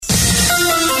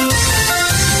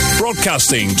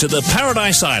Broadcasting to the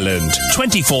Paradise Island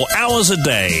 24 hours a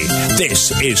day.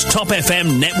 This is Top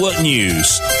FM Network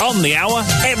News. On the hour,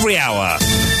 every hour.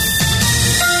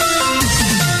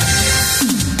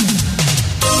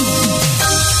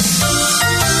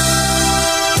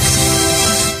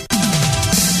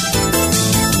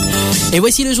 Et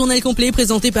voici le journal complet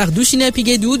présenté par Douchina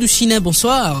Pigadou. Douchina,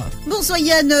 bonsoir. Bonsoir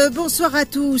Yann, bonsoir à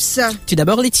tous. Tout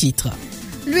d'abord les titres.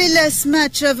 L'huile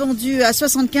Smatch vendue à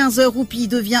 75 roupies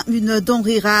devient une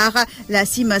denrée rare. La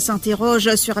CIM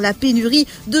s'interroge sur la pénurie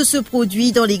de ce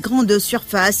produit dans les grandes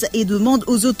surfaces et demande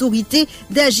aux autorités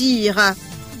d'agir.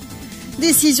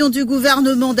 Décision du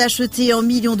gouvernement d'acheter 1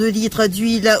 million de litres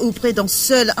d'huile auprès d'un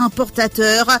seul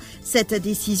importateur. Cette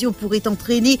décision pourrait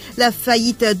entraîner la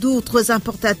faillite d'autres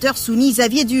importateurs soumis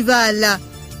Xavier Duval.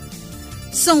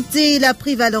 Santé, la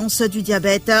prévalence du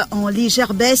diabète en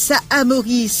légère baisse à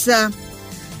Maurice.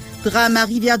 Drame à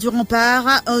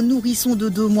Rivière-du-Rempart, un nourrisson de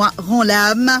 2 mois rend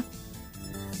l'âme.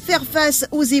 Faire face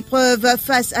aux épreuves,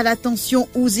 face à la tension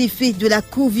aux effets de la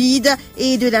Covid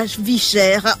et de la vie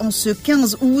chère. En ce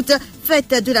 15 août,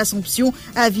 fête de l'Assomption,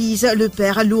 avise le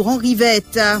père Laurent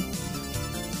Rivette.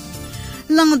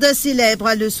 L'Inde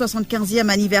célèbre le 75e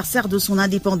anniversaire de son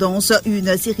indépendance.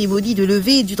 Une cérémonie de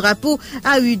levée du drapeau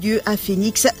a eu lieu à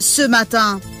Phoenix ce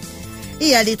matin.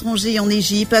 Et à l'étranger, en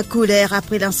Égypte, colère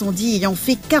après l'incendie ayant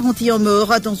fait 41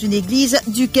 morts dans une église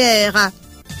du Caire.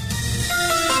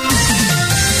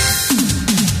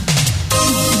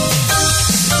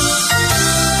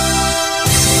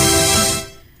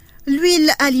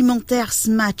 L'huile alimentaire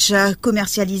Smatch,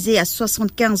 commercialisée à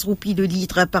 75 roupies le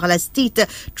litre par la State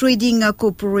Trading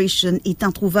Corporation, est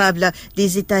introuvable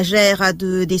des étagères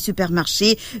des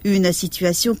supermarchés. Une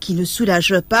situation qui ne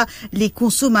soulage pas les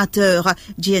consommateurs.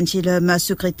 Jean Chilum,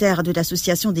 secrétaire de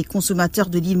l'association des consommateurs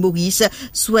de l'île Maurice,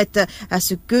 souhaite à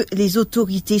ce que les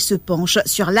autorités se penchent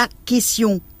sur la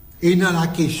question. Et dans la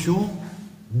question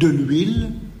de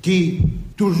l'huile qui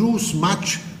toujours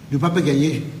Smatch ne peut pas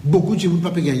gagner, beaucoup de gens ne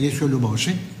peuvent pas gagner sur le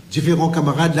marché. Différents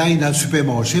camarades là, il a le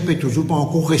supermarché, peut toujours pas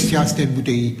encore rester à cette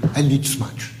bouteille, un litre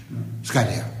Smatch.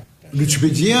 Scalaire. Mais tu peux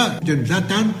dire, de nous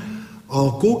attendre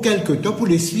encore quelques temps pour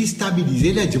laisser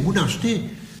stabiliser les gens acheter.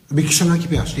 Mais qui sont là qui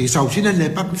peuvent acheter. Et ça aussi, n'a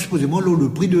pas supposément le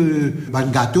prix de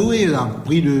gâteau et le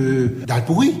prix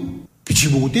d'alpouri. Puis tu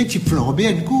montes, tu flambes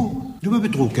un coup. Tu ne peux pas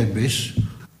trop qu'elle baisse.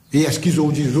 Et est-ce qu'ils ont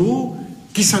dit,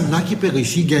 qui sont là qui peuvent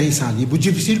réussir à gagner ça? C'est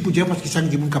difficile pour dire parce qu'ils sont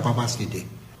des gens capables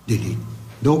d'aider.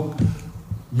 Donc,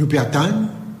 nous pouvons attendre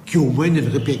qu'il y ait au moins une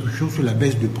répercussion sur la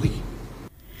baisse de prix.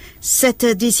 Cette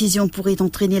décision pourrait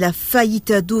entraîner la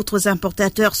faillite d'autres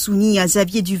importateurs soumis à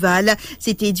Xavier Duval.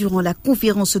 C'était durant la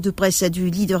conférence de presse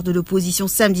du leader de l'opposition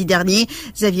samedi dernier.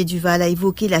 Xavier Duval a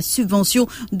évoqué la subvention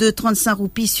de 35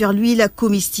 roupies sur l'huile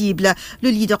comestible. Le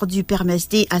leader du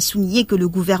PERMSD a souligné que le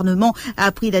gouvernement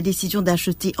a pris la décision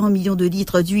d'acheter 1 million de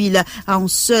litres d'huile à un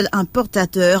seul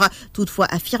importateur. Toutefois,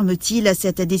 affirme-t-il,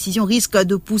 cette décision risque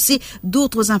de pousser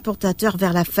d'autres importateurs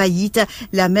vers la faillite.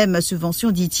 La même subvention,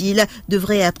 dit-il,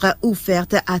 devrait être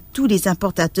offerte à tous les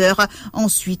importateurs.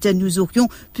 Ensuite, nous aurions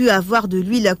pu avoir de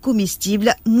l'huile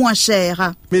comestible moins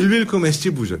chère. Mais l'huile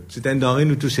comestible, c'est un denrée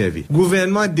nous tout servi. Le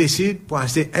gouvernement décide pour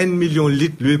acheter 1 million de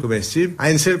litres d'huile comestible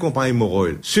à une seule compagnie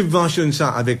Moroil. Subventionne ça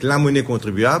avec la monnaie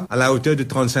contribuable à la hauteur de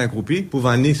 35 roupies pour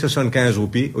vendre 75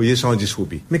 roupies au lieu de 110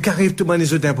 roupies. Mais qu'arrive tout le monde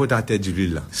les autres importateurs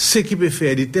d'huile là? Ce qu'il peut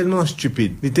faire, il est tellement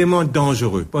stupide, il est tellement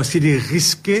dangereux parce qu'il est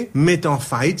risqué, mettre en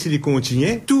faillite s'il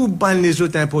continue. Tout les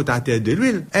autres importateurs de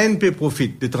l'huile. Un peut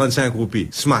profiter de 35 roupies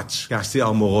Smatch, car c'est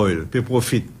Moroil, peut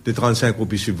profiter de 35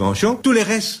 roupies subvention. Tous les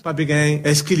restes, pas bien.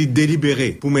 Est-ce qu'il est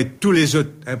délibéré pour mettre tous les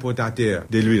autres importateurs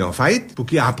de l'huile en faillite, pour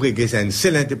qu'il après que c'est un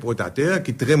seul importateur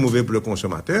qui est très mauvais pour le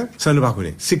consommateur? Ça ne va pas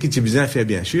connaître. Ce qui est besoin de faire,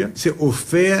 bien sûr, c'est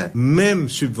offrir même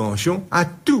subvention à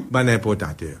tout bon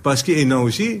importateur. Parce qu'il y a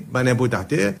aussi bon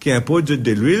importateur qui importe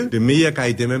de l'huile de meilleure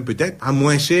qualité même peut-être à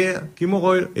moins cher que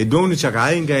Moroil. Et donc, nous avons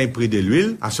un prix de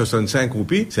l'huile à 65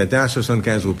 roupies, certains à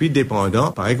 75 roupies,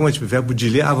 dépendant, pareil comment tu peux faire pour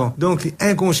geler avant. Donc, c'est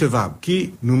inconcevable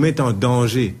qui nous met en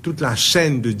danger toute la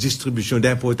chaîne de distribution,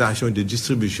 d'importation et de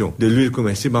distribution de l'huile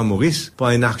comestible à Maurice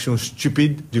par une action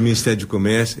stupide du ministère du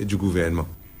Commerce et du gouvernement.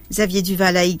 Xavier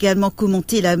Duval a également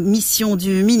commenté la mission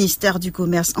du ministère du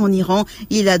Commerce en Iran.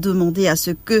 Il a demandé à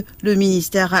ce que le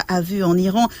ministère a vu en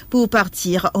Iran pour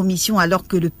partir en mission alors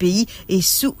que le pays est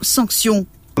sous sanction.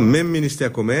 Même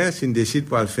ministère commerce, il décide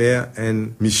pour faire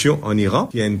une mission en Iran,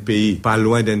 qui est un pays pas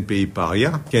loin d'un pays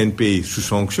paria, qui est un pays sous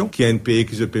sanction, qui est un pays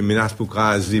qui se peut menace pour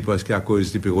craser parce qu'à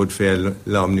cause du bureau de faire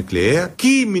l'arme nucléaire.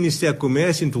 Qui ministère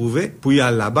commerce il trouvait pour y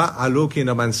aller là-bas alors qu'il y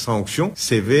a une sanction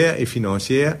sévère et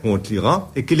financière contre l'Iran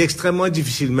et qu'il est extrêmement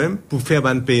difficile même pour faire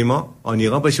un paiement en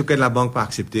Iran parce que la banque pas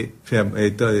accepté faire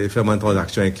une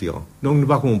transaction avec l'Iran. Donc nous ne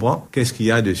comprenons pas qu'est-ce qu'il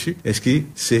y a dessus. Est-ce que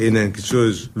c'est une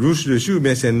chose louche dessus ou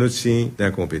bien c'est un autre signe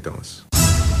d'incompétence?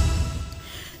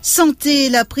 Santé,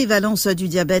 la prévalence du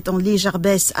diabète en légère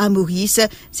baisse à Maurice.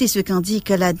 C'est ce qu'indique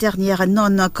la dernière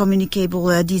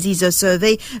Non-Communicable Disease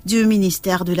Survey du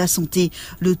ministère de la Santé.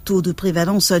 Le taux de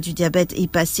prévalence du diabète est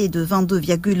passé de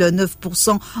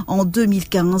 22,9% en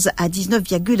 2015 à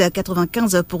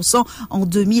 19,95% en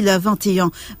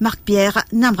 2021. Marc-Pierre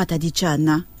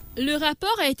Namratadichan. Le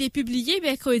rapport a été publié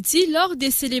mercredi lors des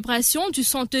célébrations du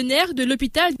centenaire de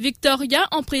l'hôpital Victoria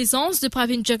en présence de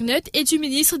Pravin Jugnauth et du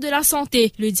ministre de la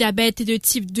Santé. Le diabète de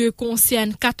type 2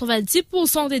 concerne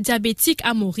 90% des diabétiques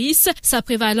à Maurice. Sa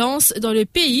prévalence dans le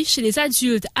pays chez les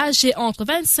adultes âgés entre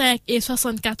 25 et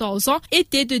 74 ans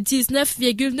était de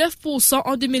 19,9%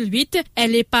 en 2008.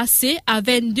 Elle est passée à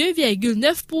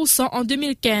 22,9% en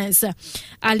 2015.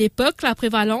 À l'époque, la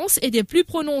prévalence était plus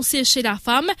prononcée chez la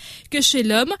femme que chez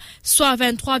l'homme, soit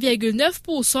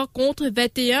 23,9% contre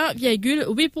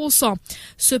 21,8%.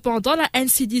 Cependant, la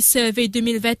NCD Survey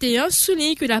 2021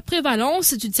 souligne que la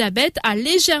prévalence du diabète a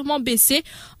légèrement baissé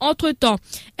entre-temps.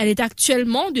 Elle est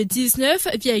actuellement de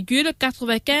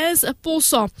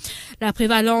 19,95%. La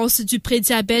prévalence du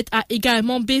prédiabète a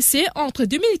également baissé entre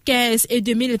 2015 et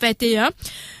 2021.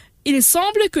 Il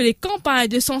semble que les campagnes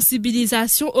de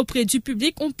sensibilisation auprès du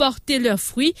public ont porté leurs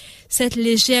fruits. Cette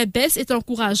légère baisse est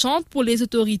encourageante pour les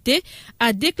autorités,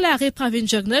 a déclaré Pravin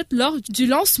Jugnauth lors du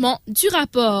lancement du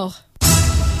rapport.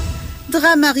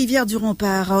 Drame à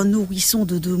Rivière-du-Rempart, un nourrisson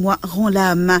de 2 mois rend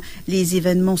l'âme. Les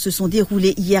événements se sont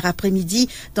déroulés hier après-midi.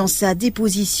 Dans sa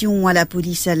déposition à la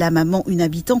police, la maman, une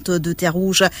habitante de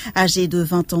Terre-Rouge, âgée de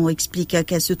 20 ans, explique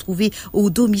qu'elle se trouvait au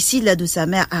domicile de sa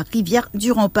mère à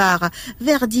Rivière-du-Rempart.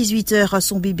 Vers 18h,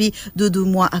 son bébé de 2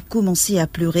 mois a commencé à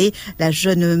pleurer. La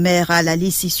jeune mère l'a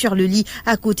laissé sur le lit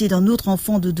à côté d'un autre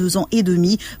enfant de 2 ans et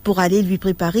demi pour aller lui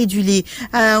préparer du lait.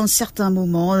 À un certain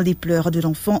moment, les pleurs de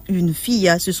l'enfant, une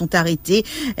fille, se sont arrêtées.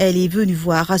 Elle est venue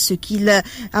voir ce qu'il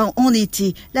en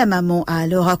était. La maman a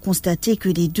alors constaté que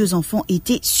les 2 enfants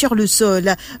étaient sur le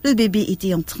sol. Le bébé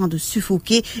était en train de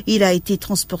suffoquer. Il a été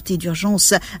transporté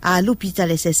d'urgence à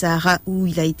l'hôpital SSR où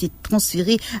il a été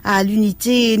transféré à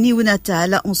l'unité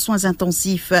néonatale en soins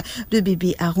intensifs. Le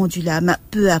bébé a rendu l'âme.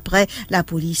 Peu après, la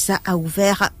police a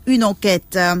ouvert une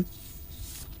enquête.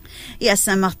 Et à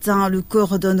Saint-Martin, le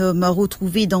corps d'un homme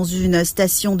retrouvé dans une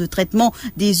station de traitement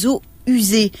des eaux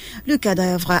usées. Le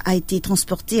cadavre a été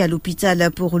transporté à l'hôpital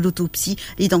pour l'autopsie.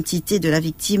 L'identité de la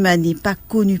victime n'est pas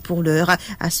connue pour l'heure.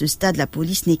 À ce stade, la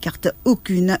police n'écarte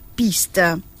aucune piste.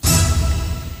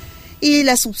 Et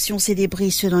l'Assomption célébrée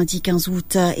ce lundi 15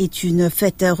 août est une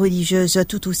fête religieuse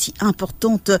tout aussi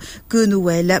importante que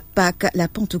Noël, Pâques, la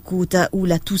Pentecôte ou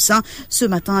la Toussaint. Ce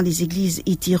matin, les églises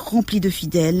étaient remplies de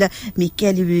fidèles. Mais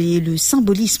quel est le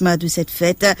symbolisme de cette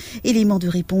fête? Élément de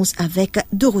réponse avec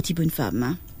Dorothy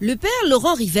Bonnefemme. Le père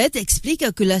Laurent Rivette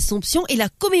explique que l'Assomption est la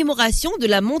commémoration de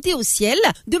la montée au ciel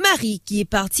de Marie qui est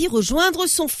partie rejoindre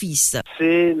son fils.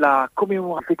 C'est la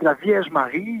commémoration, c'est que la Vierge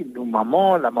Marie, nos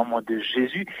mamans, la maman de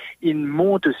Jésus, ils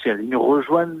montent au ciel, ils nous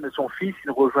rejoignent son fils, ils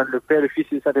nous rejoignent le Père, le Fils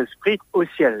et le Saint-Esprit au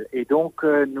ciel. Et donc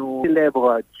nous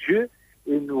célébrons Dieu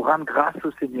et nous rendons grâce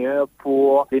au Seigneur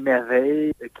pour les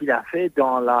merveilles qu'il a fait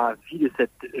dans la vie de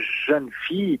cette jeune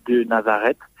fille de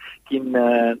Nazareth qui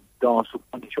dans ses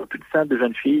conditions toute simple de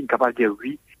jeune fille, capable de dire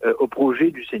oui au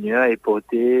projet du Seigneur et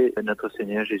porter notre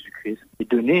Seigneur Jésus-Christ et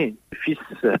donner le Fils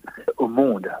au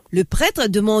monde. Le prêtre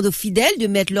demande aux fidèles de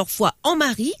mettre leur foi en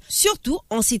Marie, surtout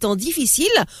en ces temps difficiles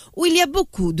où il y a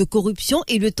beaucoup de corruption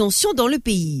et de tensions dans le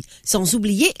pays, sans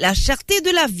oublier la cherté de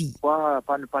la vie. Pourquoi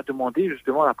ne pas demander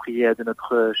justement la prière de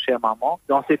notre chère maman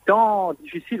dans ces temps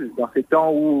difficiles, dans ces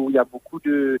temps où il y a beaucoup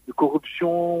de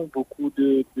corruption, beaucoup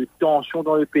de tensions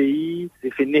dans le pays, des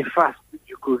effets néfastes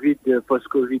du Covid,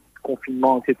 post-Covid,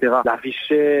 confinement, etc. La vie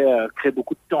chère crée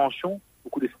beaucoup de tensions,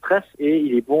 beaucoup de stress, et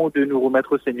il est bon de nous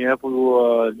remettre au Seigneur pour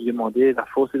lui demander la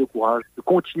force et le courage de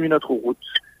continuer notre route.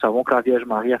 Nous savons que la Vierge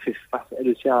Marie a fait face, elle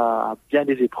aussi, à bien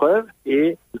des épreuves,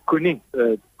 et elle connaît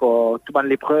pour toutes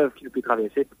les preuves qu'il peut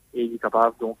traverser et il est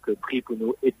capable donc prier pour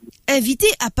nous et Invité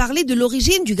à parler de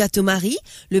l'origine du gâteau Marie,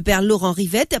 le père Laurent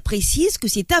Rivette précise que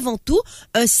c'est avant tout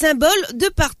un symbole de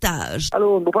partage.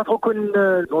 Alors, on ne peut pas trop connaître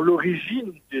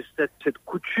l'origine de cette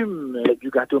coutume du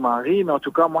gâteau Marie, mais en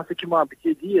tout cas, moi, ce qui m'a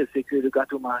habitué à dire, c'est que le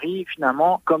gâteau Marie,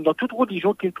 finalement, comme dans toute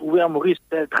religion qu'il trouvait à Maurice,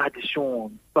 c'est la tradition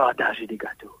de partager des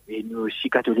gâteaux. Et nous aussi,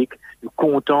 catholiques, nous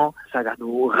comptons, ça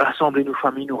nous rassembler nos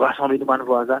familles, nous rassembler nos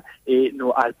voisins, et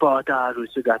nous partageons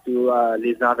ce gâteau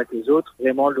les uns avec les autres.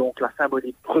 Vraiment, donc, la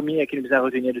symbolique première qui nous a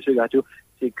retenu de ce gâteau,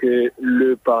 c'est que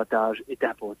le partage est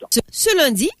important. Ce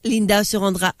lundi, Linda se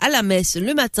rendra à la messe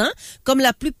le matin, comme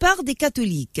la plupart des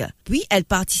catholiques. Puis, elle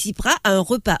participera à un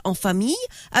repas en famille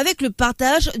avec le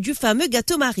partage du fameux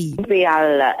gâteau Marie. On fait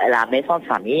la messe en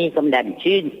famille, comme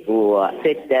d'habitude, pour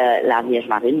fêter la Vierge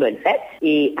Marie une bonne fête.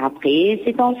 Et après,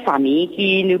 c'est en famille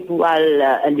qui nous pourra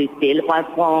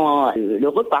le prendre le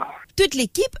repas. Toute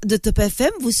l'équipe de Top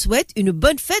FM vous souhaite une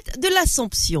bonne fête de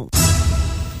l'Assomption.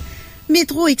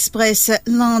 Metro Express,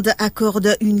 l'Inde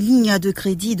accorde une ligne de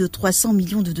crédit de 300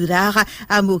 millions de dollars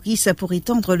à Maurice pour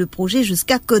étendre le projet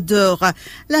jusqu'à Côte d'Or.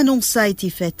 L'annonce a été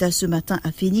faite ce matin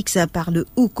à Phoenix par le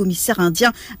haut-commissaire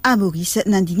indien à Maurice,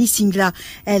 Nandini Singla.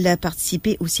 Elle a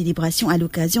participé aux célébrations à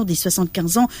l'occasion des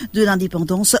 75 ans de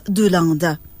l'indépendance de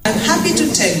l'Inde. I'm happy to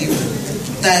tell you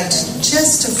that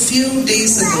just a few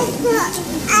days ago,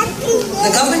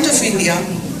 the government of India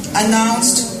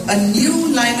announced a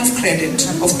new line of credit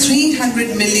of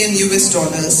 $300 million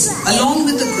along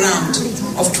with a grant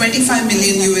of $25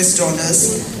 million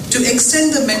to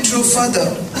extend the metro further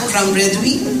from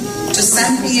Redwi to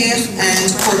Saint-Pierre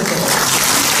and Côte d'Or.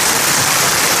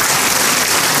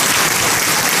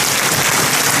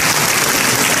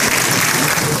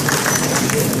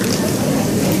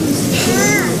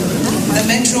 The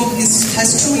metro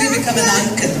has truly become an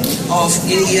icon of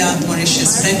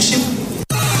India-Mauritius friendship.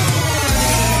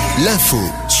 L'info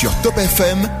sur Top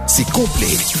FM, c'est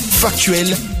complet,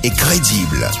 factuel et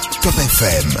crédible. Top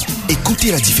FM,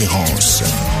 écoutez la différence.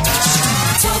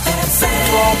 Top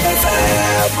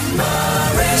FM,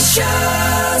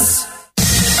 Mauritius.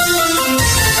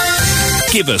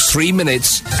 Give us 3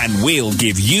 minutes and we'll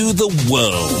give you the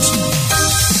world.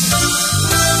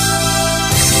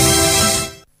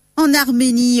 En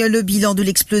Arménie, le bilan de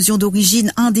l'explosion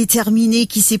d'origine indéterminée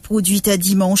qui s'est produite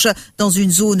dimanche dans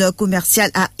une zone commerciale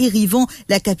à Erivan,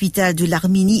 la capitale de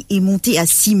l'Arménie, est monté à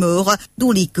 6 morts,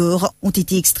 dont les corps ont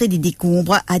été extraits des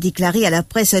décombres, a déclaré à la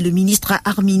presse le ministre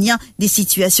arménien des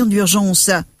situations d'urgence.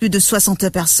 Plus de 60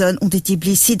 personnes ont été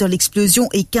blessées dans l'explosion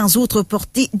et 15 autres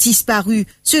portées disparues.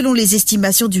 Selon les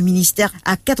estimations du ministère,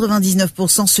 à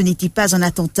 99%, ce n'était pas un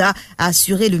attentat, a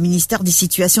assuré le ministère des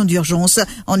situations d'urgence,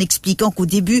 en expliquant qu'au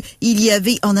début, il y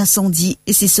avait un incendie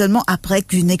et c'est seulement après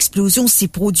qu'une explosion s'est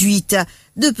produite.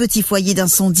 De petits foyers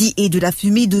d'incendie et de la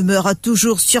fumée demeurent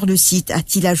toujours sur le site,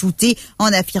 a-t-il ajouté, en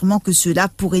affirmant que cela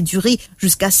pourrait durer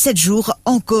jusqu'à 7 jours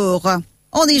encore.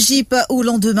 En Égypte, au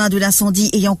lendemain de l'incendie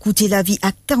ayant coûté la vie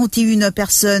à 41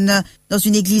 personnes dans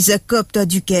une église copte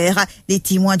du Caire, les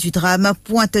témoins du drame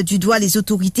pointent du doigt les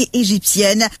autorités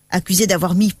égyptiennes, accusées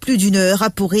d'avoir mis plus d'une heure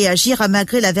pour réagir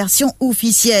malgré la version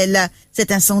officielle.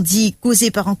 Cet incendie,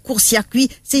 causé par un court-circuit,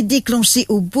 s'est déclenché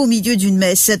au beau milieu d'une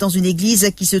messe dans une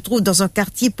église qui se trouve dans un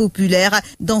quartier populaire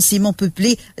densément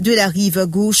peuplé de la rive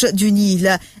gauche du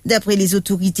Nil. D'après les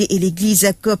autorités et l'église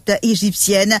copte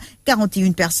égyptienne,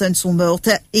 41 personnes sont mortes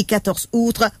et 14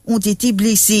 autres ont été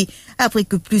blessées. Après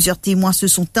que plusieurs témoins se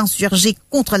sont insurgés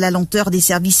contre la lenteur des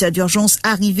services d'urgence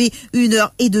arrivés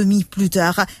 1h30 plus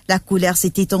tard, la colère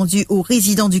s'est étendue aux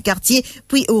résidents du quartier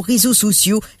puis aux réseaux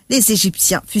sociaux, les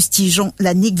Égyptiens fustigeant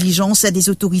la négligence des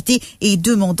autorités et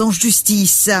demandant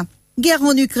justice. Guerre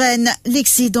en Ukraine,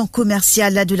 l'excédent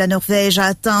commercial de la Norvège a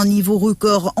atteint un niveau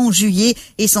record en juillet,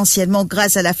 essentiellement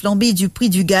grâce à la flambée du prix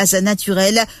du gaz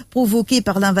naturel provoquée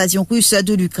par l'invasion russe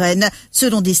de l'Ukraine,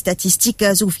 selon des statistiques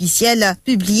officielles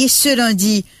publiées ce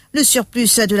lundi. Le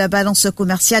surplus de la balance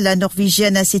commerciale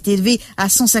norvégienne s'est élevé à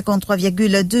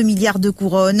 153,2 milliards de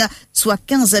couronnes, soit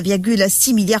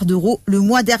 15,6 milliards d'euros le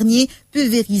mois dernier,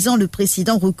 pulvérisant le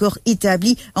précédent record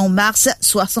établi en mars,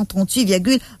 soit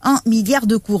 138,1 milliards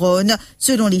de couronnes,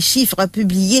 selon les chiffres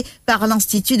publiés par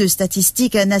l'Institut de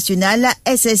statistique nationale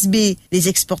SSB. Les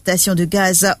exportations de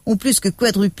gaz ont plus que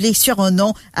quadruplé sur un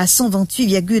an à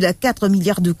 128,4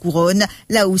 milliards de couronnes,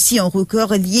 là aussi un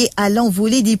record lié à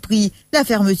l'envolée des prix. La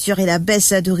fermeture et la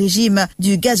baisse de régime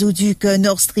du gazoduc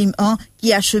Nord Stream 1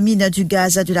 qui achemine du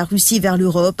gaz de la Russie vers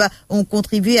l'Europe ont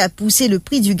contribué à pousser le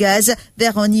prix du gaz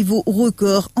vers un niveau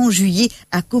record en juillet,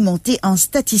 a commenté un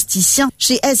statisticien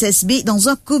chez SSB dans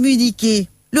un communiqué.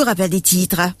 Le rappel des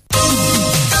titres.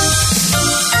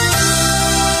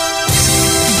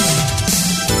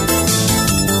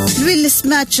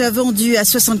 Match vendu à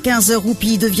 75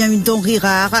 roupies devient une denrée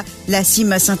rare. La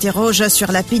CIM s'interroge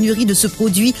sur la pénurie de ce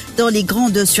produit dans les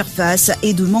grandes surfaces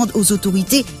et demande aux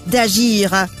autorités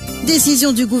d'agir.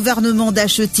 Décision du gouvernement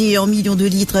d'acheter 1 million de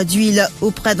litres d'huile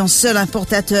auprès d'un seul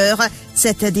importateur.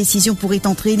 Cette décision pourrait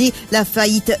entraîner la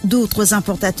faillite d'autres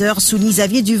importateurs, souligne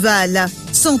Xavier Duval.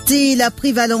 Santé, la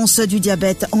prévalence du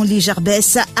diabète en légère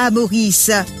baisse à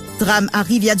Maurice. Drame à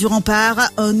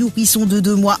Rivière-du-Rempart, un nourrisson de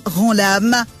 2 mois rend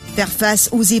l'âme. Faire face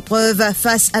aux épreuves,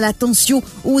 face à la tension,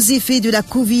 aux effets de la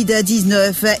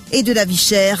Covid-19 et de la vie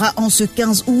chère en ce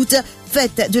 15 août,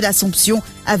 fête de l'Assomption,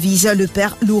 avise le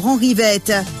père Laurent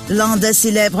Rivette. L'Inde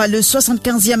célèbre le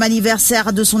 75e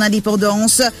anniversaire de son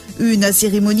indépendance. Une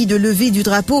cérémonie de levée du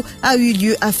drapeau a eu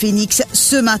lieu à Phoenix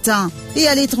ce matin. Et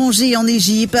à l'étranger, en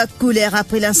Égypte, colère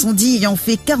après l'incendie ayant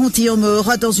fait 41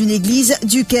 morts dans une église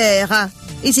du Caire.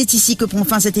 Et c'est ici que prend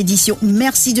fin cette édition.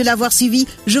 Merci de l'avoir suivi.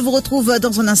 Je vous retrouve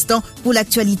dans un instant pour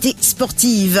l'actualité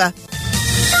sportive.